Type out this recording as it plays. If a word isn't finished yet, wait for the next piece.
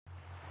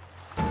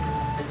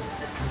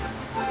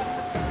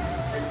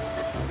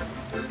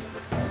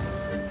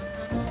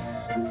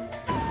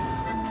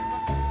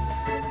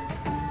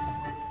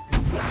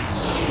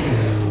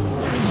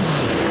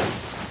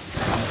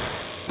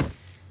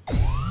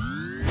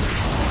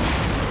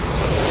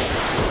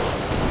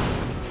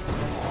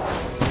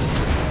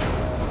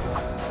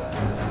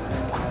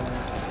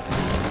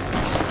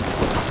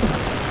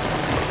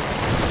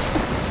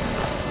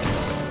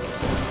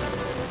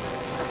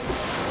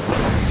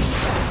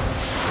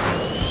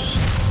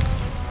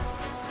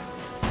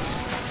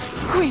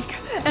Quick!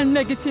 El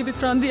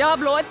Negativitron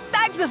Diablo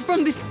attacks us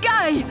from the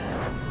sky!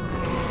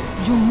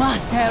 You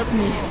must help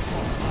me.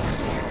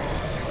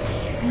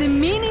 The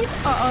meanies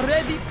are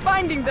already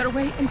finding their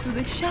way into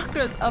the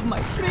chakras of my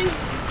tree.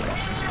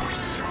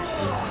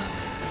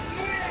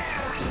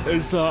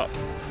 Is that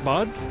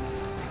bad?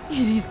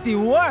 It is the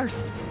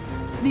worst.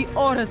 The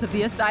auras of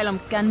the asylum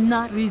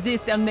cannot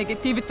resist El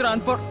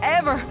Negativitron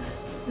forever.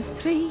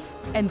 The tree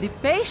and the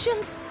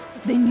patients,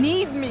 they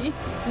need me.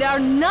 They are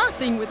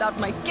nothing without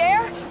my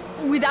care,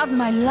 without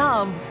my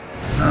love.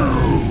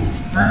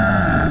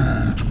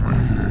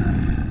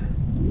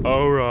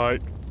 All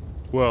right.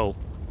 Well,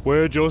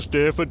 we're just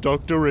here for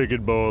Dr.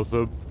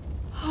 Riggenbotham.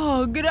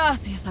 Oh,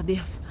 gracias a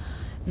Dios.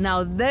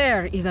 Now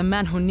there is a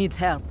man who needs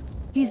help.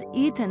 He's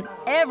eaten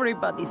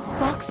everybody's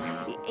socks.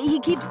 He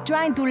keeps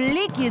trying to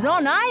lick his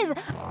own eyes.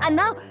 And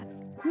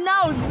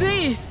now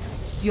this.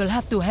 You'll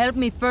have to help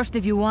me first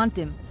if you want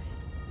him.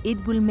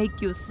 It will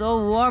make you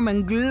so warm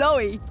and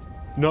glowy.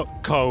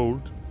 Not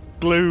cold,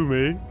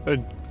 gloomy,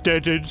 and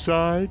dead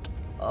inside.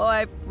 Oh,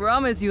 I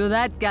promise you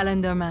that,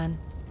 Calendar Man.